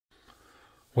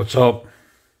What's up?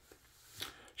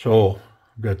 So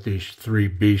I've got these three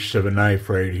beasts of a knife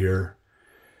right here,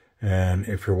 and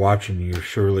if you're watching, you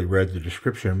surely read the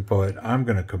description, but I'm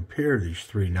going to compare these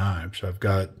three knives. I've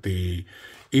got the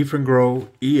Eafengrow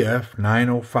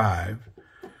ef905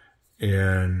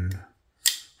 in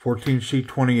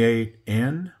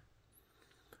 14C28N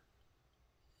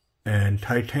and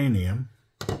titanium,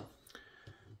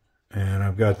 and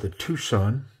I've got the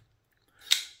Twosun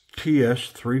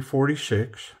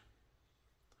ts346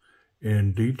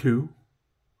 in D2,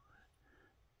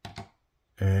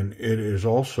 and it is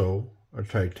also a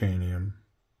titanium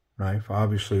knife,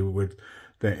 obviously with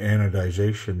the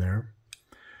anodization there.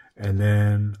 And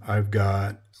then I've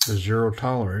got the zero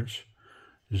tolerance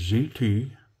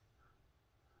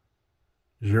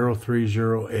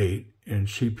ZT0308 in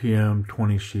CPM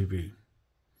 20 CV.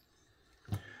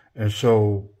 And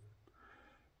so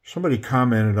somebody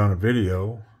commented on a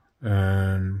video,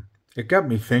 and it got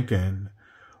me thinking,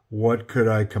 what could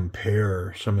I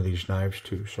compare some of these knives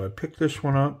to? So I picked this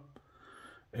one up,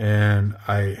 and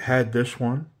I had this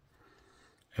one,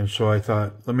 and so I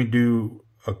thought, let me do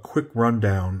a quick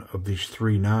rundown of these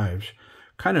three knives,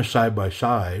 kind of side by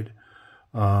side,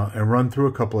 and run through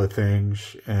a couple of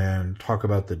things and talk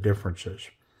about the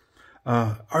differences.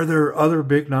 Are there other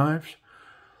big knives?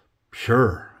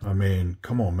 Sure. I mean,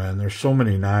 come on, man. There's so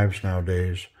many knives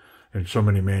nowadays and so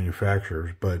many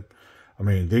manufacturers, but I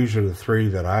mean, these are the three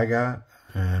that I got,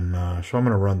 and so I'm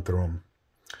going to run through them.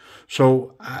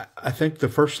 So I think the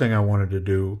first thing I wanted to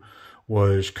do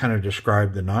was kind of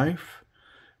describe the knife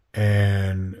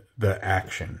and the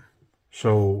action.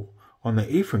 So on the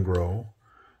Eafengrow,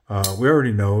 we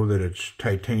already know that it's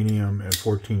titanium and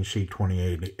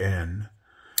 14C28N,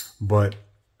 but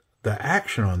the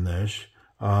action on this,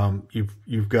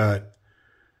 you've got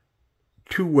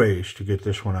two ways to get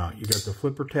this one out. You got the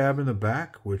flipper tab in the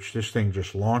back, which this thing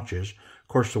just launches. Of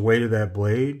course, the weight of that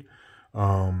blade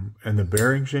and the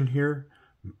bearings in here,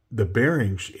 the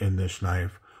bearings in this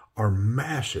knife are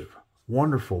massive,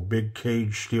 wonderful, big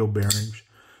cage steel bearings.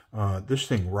 This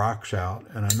thing rocks out,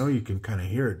 and I know you can kind of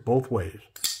hear it both ways.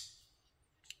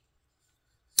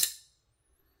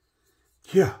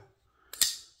 Yeah,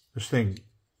 this thing,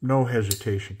 no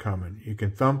hesitation coming. You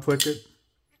can thumb flick it.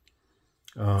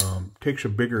 Takes a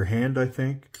bigger hand, I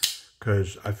think,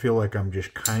 because I feel like I'm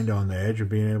just kind of on the edge of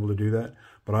being able to do that.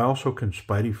 But I also can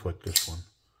spidey flick this one.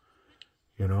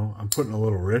 You know, I'm putting a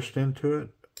little wrist into it.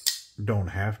 Don't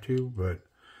have to, but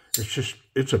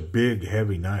it's a big,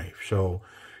 heavy knife. So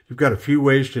you've got a few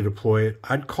ways to deploy it.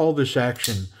 I'd call this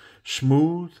action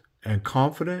smooth and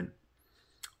confident,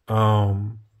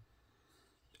 and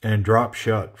drop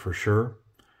shut for sure.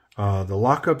 The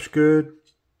lockup's good.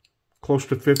 Close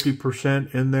to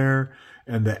 50% in there,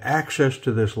 and the access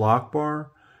to this lock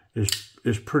bar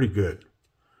is pretty good.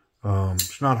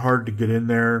 It's not hard to get in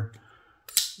there.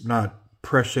 Not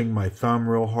pressing my thumb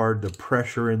real hard. The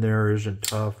pressure in there isn't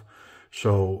tough.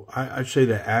 So I'd say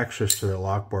the access to the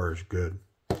lock bar is good.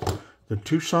 The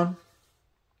Twosun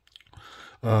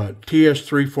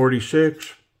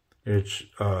TS346, it's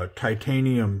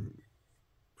titanium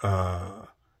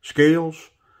scales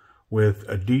with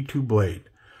a D2 blade.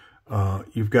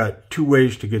 You've got two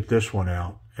ways to get this one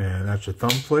out, and that's a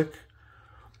thumb flick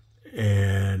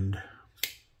and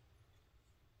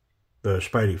the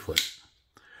spidey flick.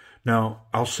 Now,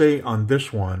 I'll say on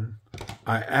this one,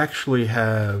 I actually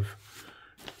have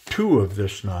two of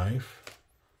this knife.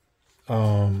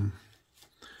 Okay,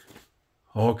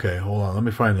 hold on. Let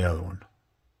me find the other one.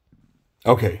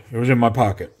 Okay, it was in my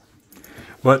pocket.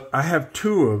 But I have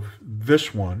two of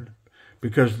this one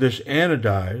because this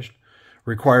anodized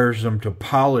requires them to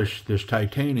polish this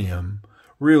titanium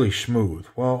really smooth.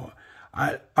 Well,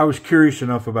 I was curious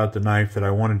enough about the knife that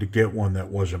I wanted to get one that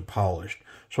wasn't polished.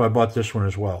 So I bought this one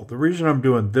as well. The reason I'm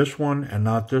doing this one and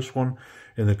not this one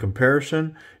in the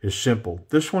comparison is simple.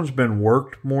 This one's been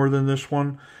worked more than this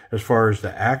one as far as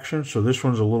the action, so this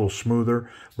one's a little smoother,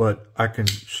 but I can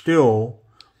still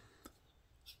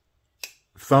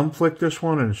thumb flick this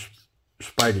one and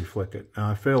spidey flick it.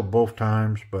 Now, I failed both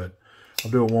times, but I'll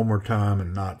do it one more time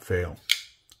and not fail.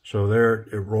 So there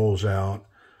it rolls out,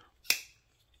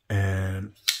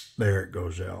 and there it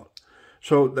goes out.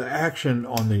 So the action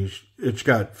on these, it's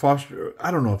got phosphor,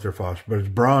 I don't know if they're phosphor, but it's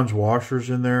bronze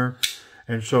washers in there.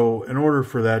 And so in order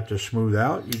for that to smooth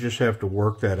out, you just have to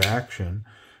work that action.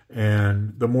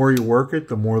 And the more you work it,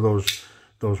 the more those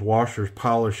washers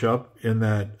polish up in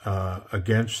that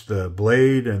against the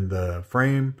blade and the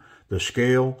frame, the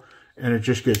scale. And it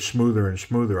just gets smoother and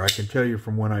smoother. I can tell you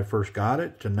from when I first got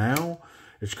it to now,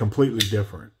 it's completely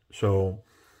different. So,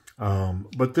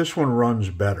 but this one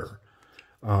runs better.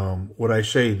 Would I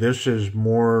say this is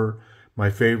more my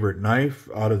favorite knife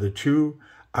out of the two?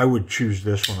 I would choose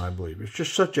this one, I believe. It's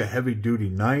just such a heavy-duty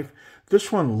knife.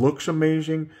 This one looks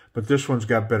amazing, but this one's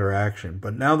got better action.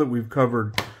 But now that we've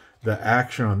covered the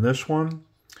action on this one,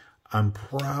 I'm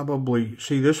probably...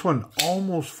 See, this one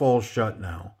almost falls shut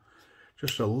now.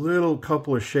 Just a little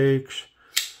couple of shakes.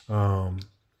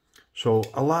 So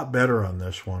a lot better on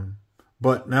this one.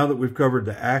 But now that we've covered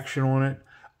the action on it,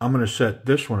 I'm going to set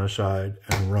this one aside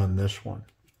and run this one.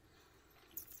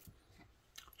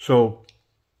 So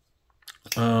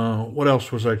what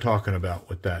else was I talking about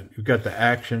with that? You've got the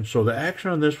action. So the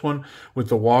action on this one with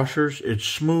the washers, it's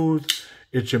smooth,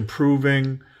 it's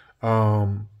improving,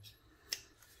 and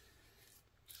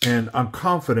I'm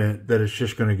confident that it's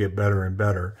just going to get better and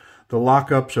better. The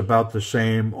lockup's about the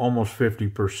same, almost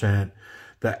 50%.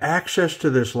 The access to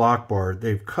this lock bar,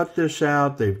 they've cut this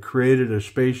out, they've created a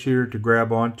space here to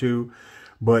grab onto,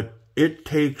 but it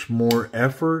takes more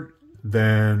effort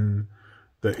than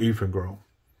the Eafengrow.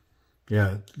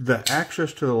 Yeah, the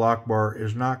access to the lock bar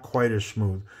is not quite as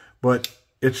smooth, but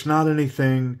it's not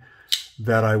anything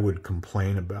that I would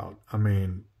complain about. I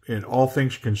mean, in all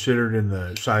things considered in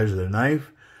the size of the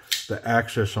knife, the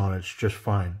access on it's just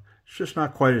fine. It's just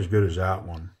not quite as good as that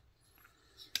one.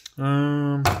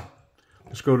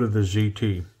 Let's go to the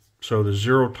ZT. So the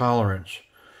zero tolerance.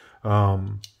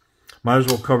 Might as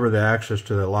well cover the access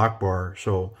to the lock bar.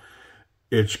 So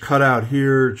it's cut out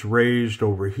here, it's raised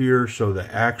over here, so the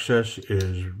access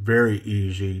is very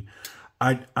easy.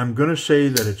 I'm going to say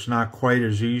that it's not quite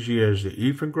as easy as the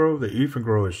Eafengrow. The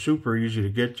Eafengrow is super easy to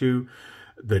get to.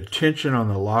 The tension on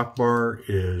the lock bar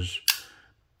is,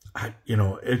 you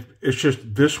know, it's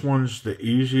just this one's the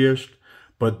easiest,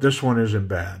 but this one isn't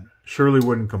bad. Surely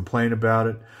wouldn't complain about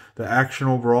it. The action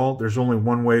overall, there's only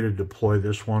one way to deploy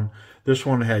this one. This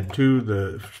one had two,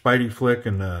 the Spidey flick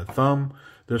and the thumb.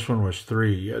 This one was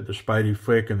three. You had the Spidey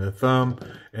flick and the thumb,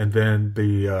 and then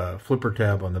the flipper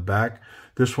tab on the back.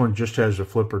 This one just has a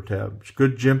flipper tab. It's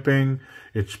good jimping.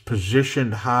 It's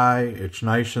positioned high. It's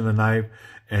nice in the knife,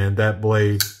 and that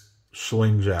blade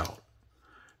slings out.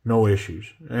 No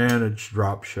issues. And it's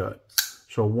drop shut.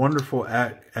 So wonderful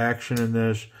action in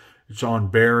this. It's on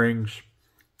bearings.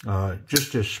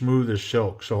 Just as smooth as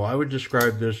silk. So I would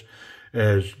describe this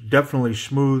as definitely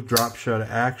smooth drop shut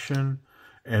action,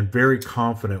 and very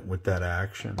confident with that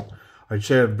action. I'd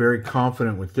say I'm very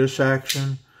confident with this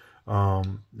action.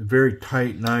 Very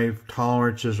tight knife.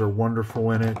 Tolerances are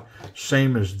wonderful in it.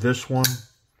 Same as this one.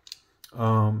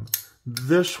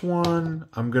 This one,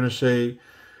 I'm going to say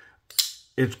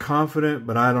it's confident,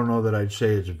 but I don't know that I'd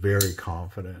say it's very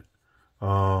confident.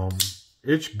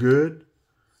 It's good.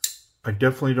 I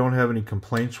definitely don't have any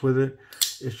complaints with it.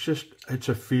 It's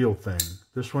a feel thing.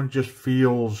 This one just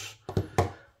feels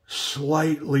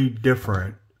slightly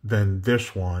different than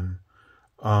this one.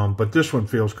 But this one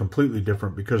feels completely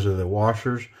different because of the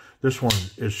washers. This one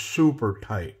is super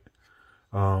tight.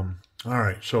 All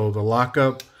right, so the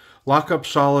lockup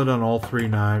solid on all three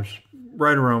knives,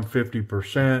 right around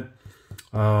 50%.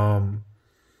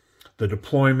 The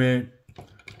deployment,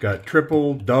 got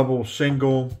triple, double,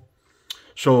 single.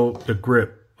 So the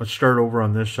grip, let's start over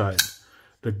on this side.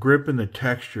 The grip and the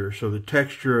texture. So the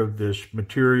texture of this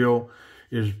material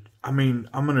is, I mean,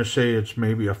 I'm going to say it's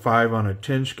maybe a 5 on a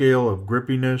 10 scale of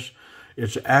grippiness.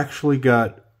 It's actually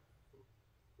got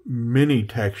mini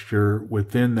texture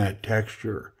within that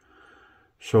texture.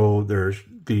 So there's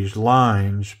these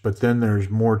lines, but then there's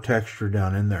more texture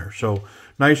down in there. So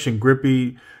nice and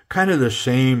grippy. Kind of the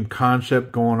same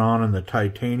concept going on in the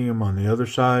titanium on the other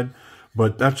side,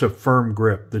 but that's a firm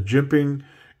grip. The jimping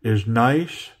is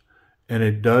nice, and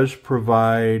it does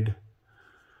provide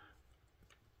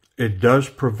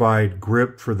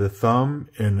grip for the thumb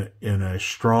in a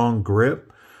strong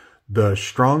grip. The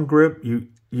strong grip,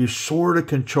 you sort of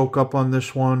can choke up on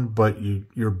this one, but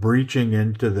you're breaching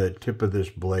into the tip of this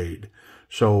blade.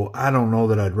 So I don't know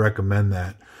that I'd recommend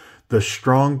that. The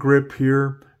strong grip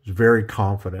here is very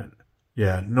confident.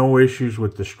 Yeah, no issues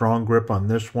with the strong grip on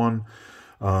this one.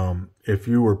 If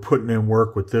you were putting in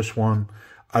work with this one,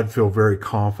 I'd feel very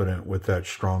confident with that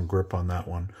strong grip on that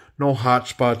one. No hot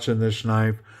spots in this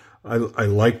knife. I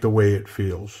like the way it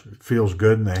feels. It feels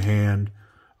good in the hand.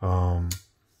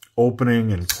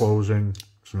 Opening and closing,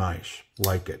 it's nice.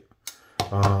 Like it.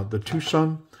 The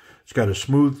Twosun, it's got a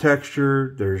smooth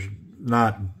texture.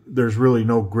 There's really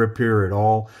no grip here at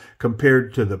all.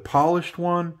 Compared to the polished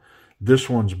one, this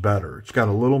one's better. It's got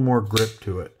a little more grip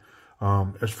to it.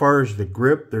 As far as the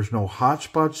grip, there's no hot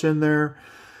spots in there.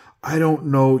 I don't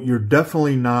know. You're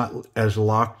definitely not as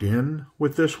locked in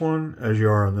with this one as you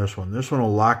are on this one. This one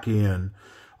will lock you in.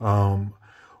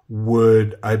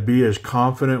 Would I be as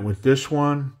confident with this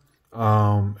one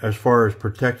as far as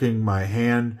protecting my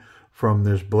hand from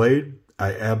this blade?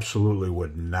 I absolutely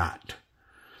would not.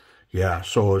 Yeah,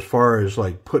 so as far as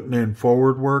like putting in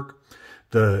forward work,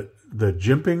 the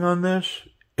jimping on this,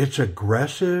 it's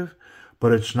aggressive,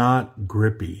 but it's not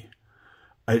grippy.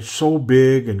 It's so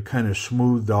big and kind of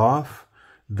smoothed off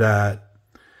that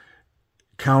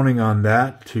counting on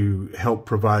that to help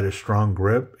provide a strong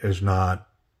grip is not,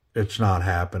 it's not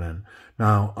happening.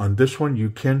 Now, on this one, you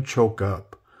can choke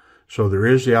up. So there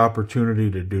is the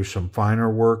opportunity to do some finer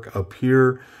work up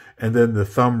here, and then the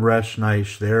thumb rests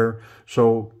nice there.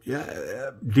 So,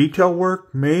 yeah, detail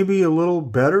work maybe a little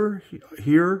better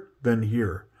here than the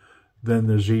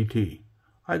ZT.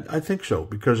 I think so,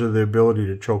 because of the ability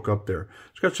to choke up there.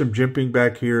 It's got some jimping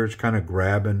back here. It's kind of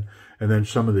grabbing, and then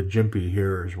some of the jimpy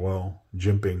here as well,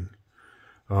 jimping.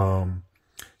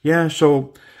 Yeah,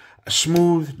 so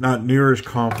smooth, not near as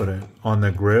confident on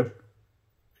the grip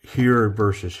here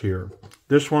versus here.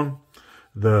 This one,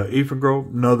 the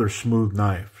Eafengrow, another smooth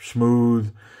knife.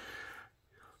 Smooth,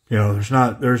 you know,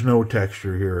 there's no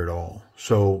texture here at all.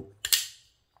 So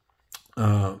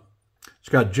it's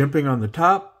got jimping on the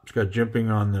top. It's got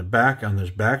jimping on the back, on this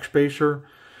back spacer.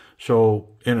 So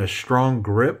in a strong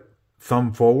grip,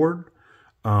 thumb forward,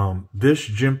 this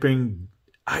jimping,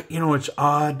 you know, it's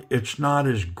odd. It's not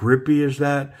as grippy as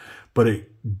that, but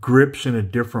it grips in a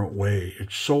different way.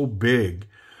 It's so big,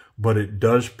 but it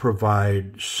does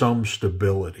provide some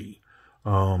stability.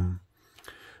 When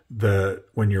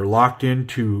you're locked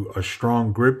into a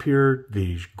strong grip here,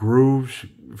 these grooves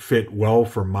fit well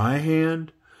for my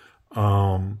hand.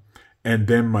 And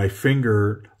then my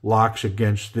finger locks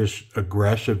against this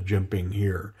aggressive jimping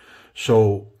here.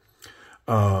 So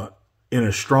in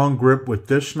a strong grip with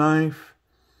this knife,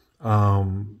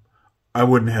 I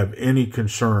wouldn't have any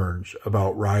concerns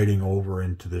about riding over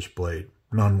into this blade.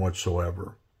 None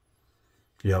whatsoever.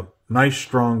 Yep. Nice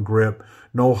strong grip.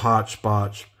 No hot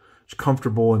spots. It's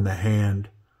comfortable in the hand.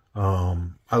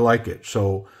 I like it.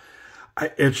 So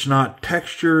it's not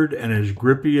textured and as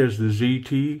grippy as the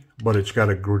ZT, but it's got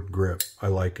a good grip. I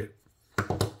like it.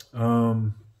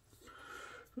 We'll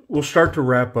start to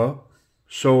wrap up.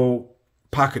 So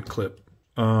pocket clip.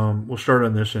 We'll start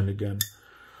on this end again.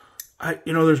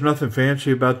 You know, there's nothing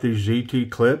fancy about these ZT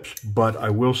clips, but I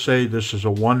will say this is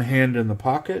a one hand in the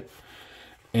pocket,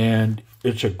 and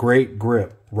it's a great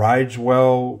grip. Rides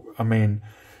well. I mean,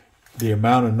 the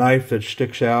amount of knife that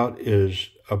sticks out is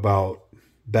about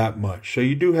that much. So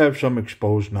you do have some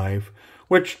exposed knife,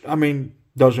 which, I mean,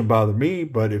 doesn't bother me,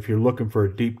 but if you're looking for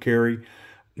a deep carry,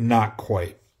 not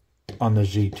quite on the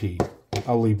ZT.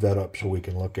 I'll leave that up so we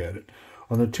can look at it.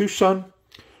 On the Twosun,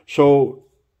 so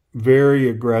very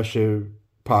aggressive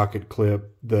pocket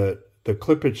clip. The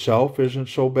clip itself isn't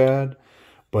so bad,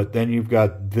 but then you've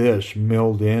got this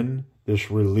milled in,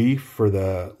 this relief for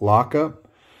the lockup,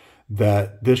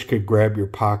 that this could grab your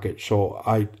pocket. So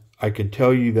I can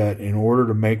tell you that in order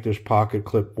to make this pocket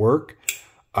clip work,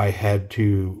 I had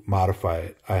to modify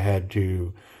it. I had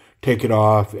to take it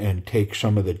off and take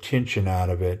some of the tension out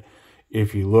of it.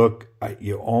 If you look,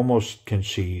 you almost can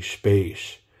see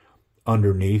space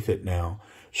underneath it now.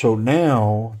 So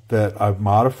now that I've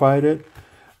modified it,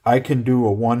 I can do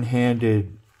a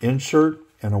one-handed insert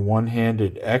and a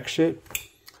one-handed exit.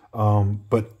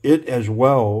 But it as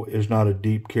well is not a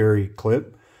deep carry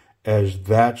clip, as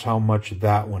that's how much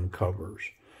that one covers.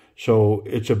 So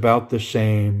it's about the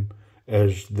same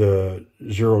as the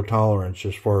zero tolerance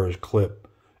as far as clip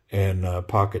and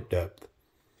pocket depth.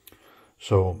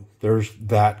 So there's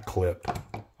that clip.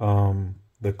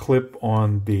 The clip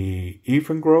on the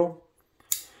Eafengrow,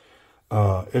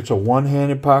 it's a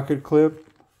one-handed pocket clip,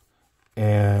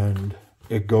 and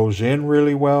it goes in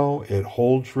really well, it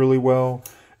holds really well,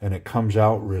 and it comes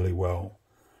out really well.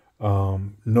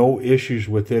 No issues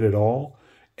with it at all,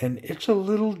 and it's a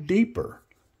little deeper.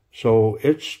 So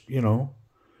it's, you know,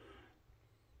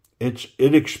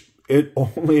 it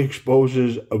only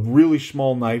exposes a really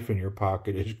small knife in your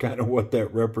pocket is kind of what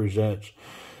that represents.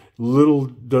 Little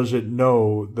does it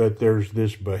know that there's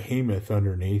this behemoth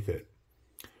underneath it.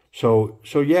 So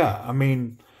yeah, I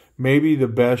mean, maybe the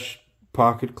best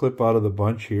pocket clip out of the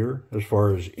bunch here as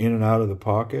far as in and out of the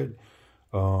pocket.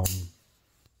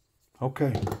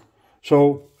 Okay.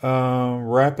 So,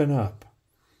 wrapping up.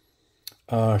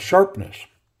 Sharpness.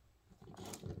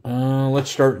 Let's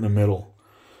start in the middle.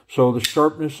 So the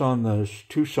sharpness on this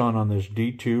Twosun, on this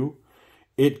D2,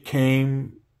 it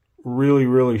came really,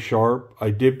 really sharp.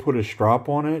 I did put a strop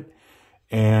on it,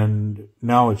 and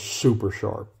now it's super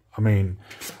sharp. I mean,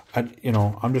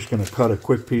 I'm just going to cut a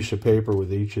quick piece of paper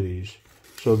with each of these.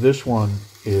 So this one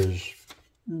is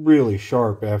really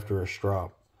sharp after a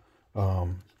strop.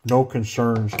 No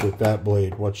concerns with that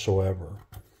blade whatsoever.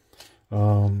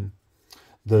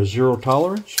 The zero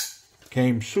tolerance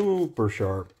came super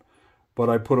sharp, but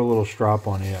I put a little strop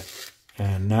on it,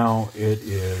 and now it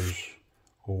is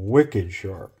wicked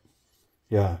sharp.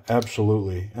 Yeah,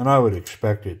 absolutely, and I would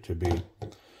expect it to be.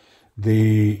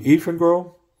 The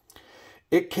Eafengrow,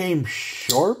 it came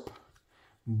sharp,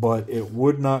 but it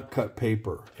would not cut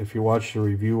paper. If you watch the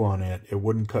review on it, it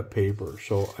wouldn't cut paper.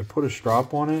 So I put a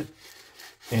strop on it,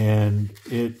 and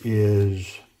it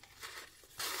is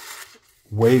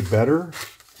way better,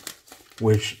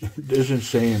 which isn't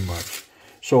saying much.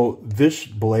 So this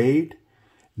blade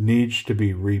needs to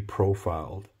be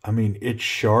reprofiled. I mean, it's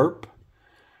sharp,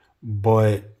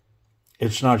 but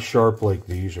it's not sharp like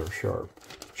these are sharp.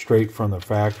 Straight from the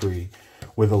factory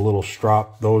with a little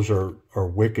strop, those are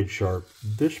wicked sharp.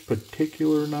 This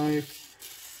particular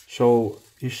knife, so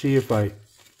you see, if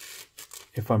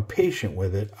I'm patient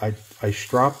with it, I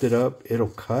stropped it up, it'll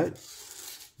cut,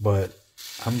 but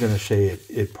I'm going to say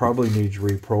it probably needs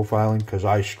reprofiling because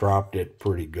I stropped it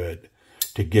pretty good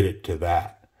to get it to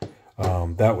that.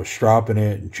 That was stropping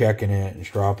it and checking it and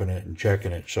stropping it and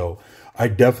checking it. So I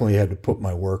definitely had to put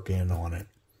my work in on it.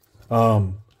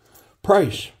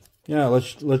 Price. Yeah,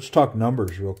 let's talk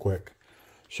numbers real quick.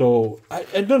 So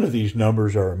and none of these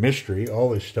numbers are a mystery. All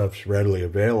this stuff's readily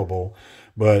available.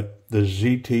 But the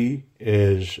ZT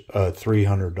is a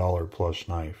 $300 plus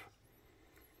knife.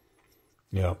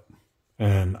 Yep.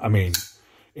 And I mean,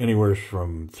 anywhere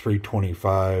from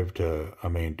 $325 to, I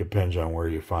mean, depends on where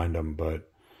you find them. But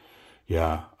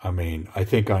yeah, I mean, I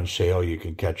think on sale you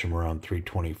can catch them around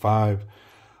 $325.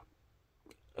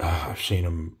 I've seen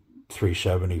them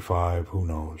 $375, who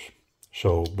knows.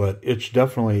 So, but it's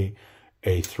definitely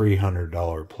a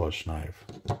 $300 plus knife.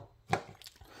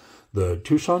 The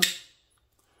Twosun,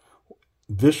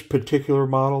 this particular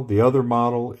model, the other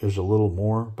model is a little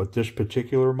more, but this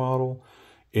particular model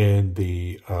in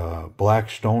the black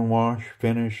stonewash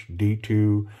finish,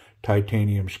 D2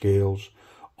 titanium scales,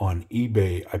 on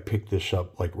eBay, I picked this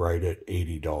up like right at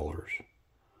 $80.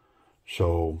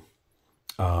 So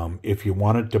if you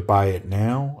wanted to buy it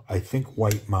now, I think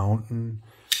White Mountain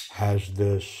has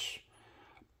this.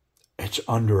 It's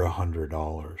under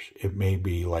 $100. It may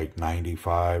be like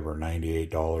 $95 or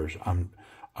 $98.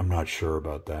 I'm not sure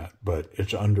about that, but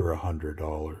it's under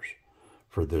 $100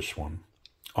 for this one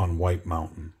on White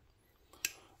Mountain.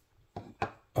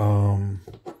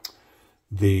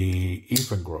 The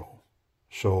Eafengrow.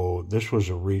 So this was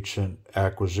a recent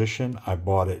acquisition. I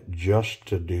bought it just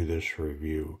to do this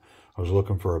review. I was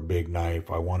looking for a big knife.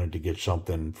 I wanted to get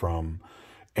something from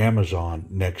Amazon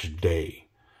next day.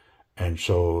 And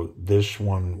so this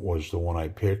one was the one I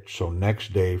picked. So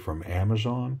next day from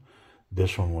Amazon,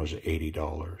 this one was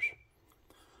 $80.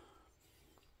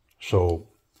 So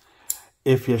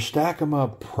if you stack them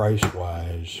up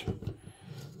price-wise,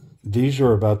 these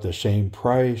are about the same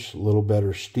price, a little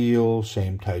better steel,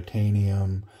 same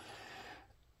titanium.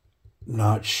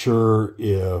 Not sure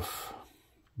if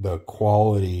the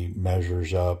quality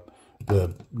measures up.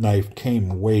 The knife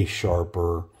came way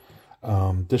sharper.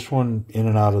 This one in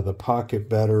and out of the pocket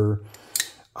better.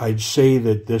 I'd say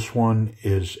that this one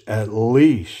is at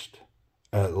least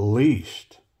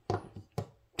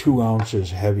 2 ounces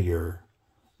heavier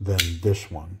than this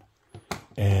one.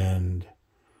 And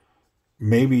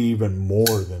maybe even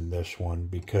more than this one,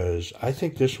 because I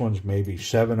think this one's maybe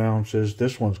 7 ounces.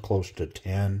 This one's close to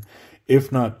 10,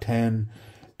 if not 10.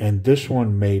 And this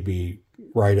one may be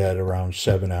right at around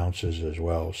 7 ounces as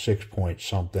well, 6 point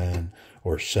something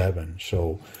or 7.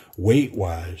 So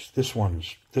weight-wise, this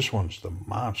one's the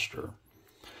monster.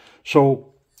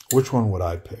 So which one would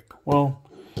I pick? Well,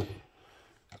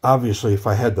 obviously, if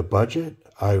I had the budget,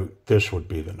 this would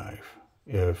be the knife.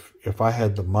 If I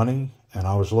had the money and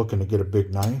I was looking to get a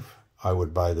big knife, I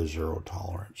would buy the zero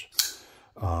tolerance.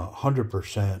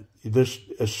 100%. This,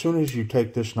 as soon as you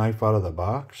take this knife out of the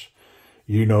box,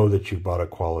 you know that you bought a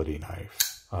quality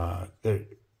knife.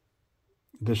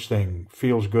 This thing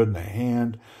feels good in the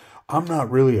hand. I'm not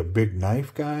really a big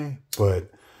knife guy, but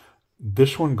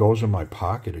this one goes in my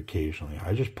pocket occasionally.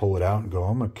 I just pull it out and go,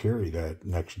 I'm going to carry that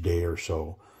next day or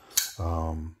so.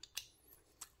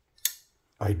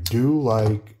 I do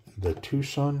like the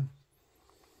Twosun.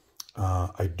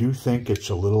 I do think it's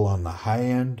a little on the high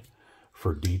end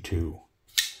for D2.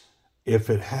 If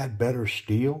it had better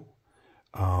steel,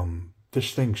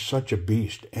 this thing's such a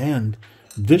beast. And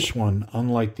this one,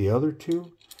 unlike the other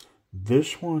two,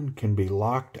 this one can be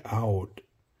locked out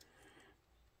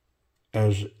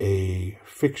as a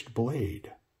fixed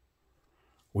blade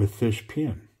with this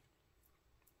pin.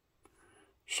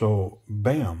 So,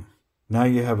 bam, now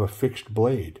you have a fixed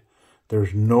blade.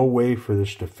 There's no way for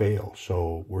this to fail.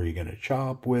 So, were you going to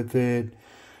chop with it?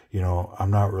 You know,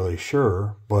 I'm not really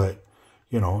sure, but,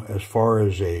 you know, as far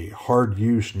as a hard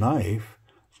use knife,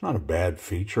 it's not a bad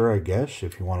feature, I guess,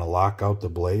 if you want to lock out the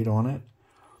blade on it.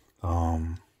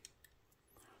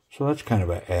 So that's kind of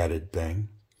an added thing.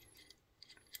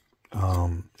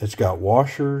 It's got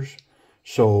washers.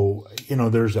 So, you know,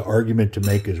 there's the argument to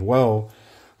make as well.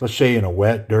 Let's say in a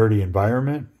wet, dirty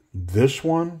environment, this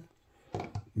one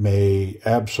may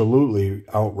absolutely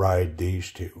outride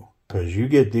these two. Because you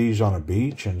get these on a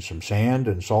beach and some sand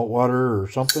and salt water or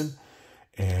something,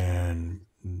 and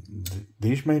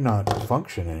these may not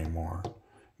function anymore.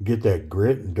 Get that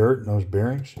grit and dirt in those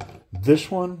bearings.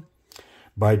 This one,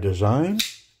 by design,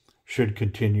 should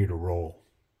continue to roll.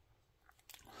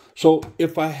 So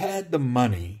if I had the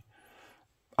money,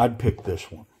 I'd pick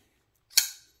this one.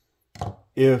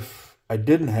 If I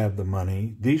didn't have the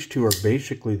money, these two are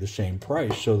basically the same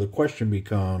price. So the question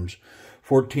becomes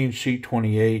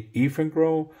 14C28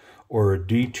 Eafengrow or a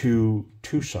D2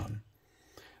 Twosun.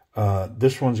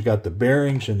 This one's got the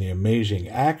bearings and the amazing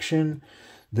action.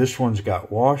 This one's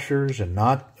got washers and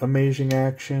not amazing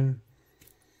action.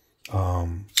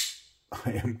 I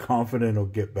am confident it'll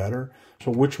get better.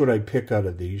 So which would I pick out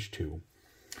of these two?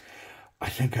 I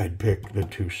think I'd pick the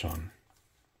Twosun.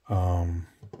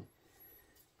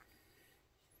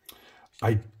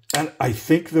 I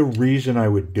think the reason I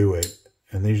would do it,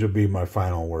 and these will be my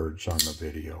final words on the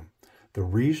video, the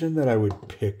reason that I would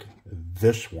pick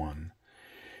this one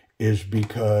is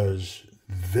because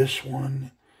this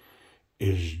one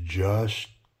is just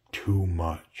too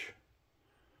much.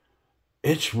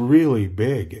 It's really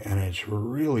big and it's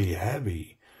really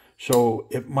heavy. So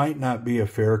it might not be a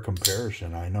fair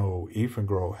comparison. I know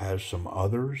Eafengrow has some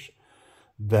others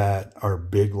that are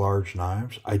big, large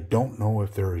knives. I don't know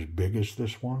if they're as big as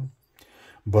this one.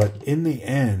 But in the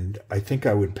end, I think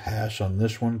I would pass on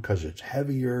this one because it's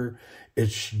heavier.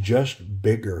 It's just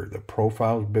bigger. The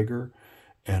profile's bigger.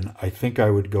 And I think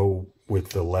I would go with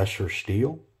the lesser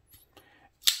steel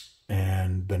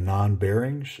and the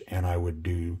non-bearings. And I would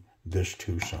do this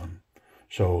Twosun.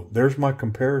 So there's my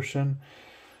comparison.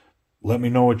 Let me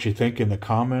know what you think in the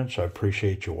comments. I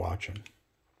appreciate you watching.